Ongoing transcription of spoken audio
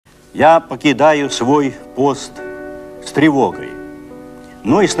Я покидаю свой пост с тревогой,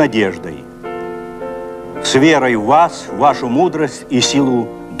 но и с надеждой, с верой в вас, в вашу мудрость и силу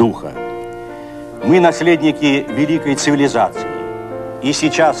духа. Мы наследники великой цивилизации, и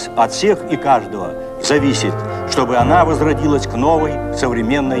сейчас от всех и каждого зависит, чтобы она возродилась к новой,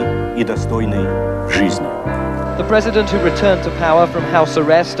 современной и достойной жизни. The president who returned to power from house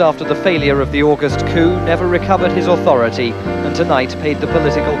arrest after the failure of the August coup never recovered his authority and tonight paid the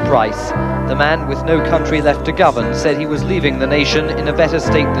political price. The man with no country left to govern said he was leaving the nation in a better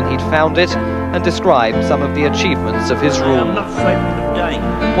state than he'd found it and described some of the achievements of his rule. I'm not frightened of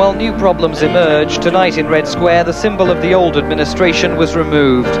dying. While new problems emerged, tonight in Red Square the symbol of the old administration was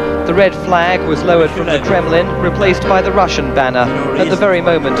removed. The red flag was lowered from the Kremlin, replaced by the Russian banner, at the very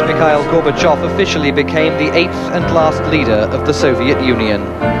moment Mikhail Gorbachev officially became the eighth and last leader of the Soviet Union.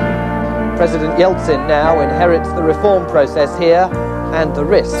 President Yeltsin now inherits the reform process here and the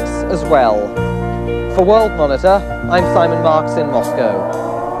risks as well. For World Monitor, I'm Simon Marks in Moscow.